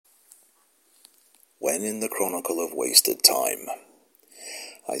when in the chronicle of wasted time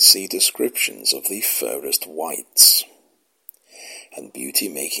I see descriptions of the fairest wights, and beauty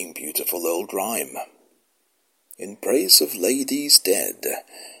making beautiful old rhyme, in praise of ladies dead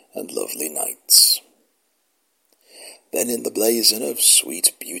and lovely knights, then in the blazon of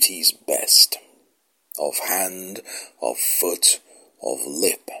sweet beauty's best, of hand, of foot, of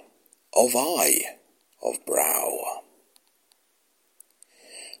lip, of eye, of brow,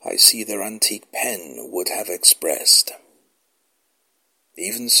 I see their antique pen would have expressed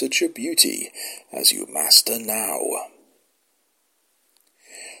even such a beauty as you master now.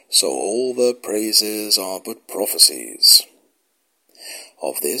 So all their praises are but prophecies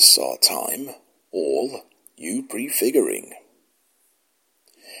of this our time, all you prefiguring.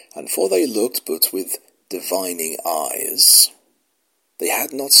 And for they looked but with divining eyes, they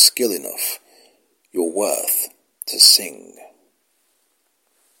had not skill enough your worth to sing.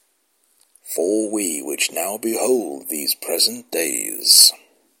 For we which now behold these present days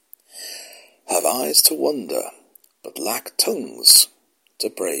have eyes to wonder, but lack tongues to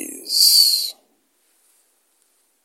praise.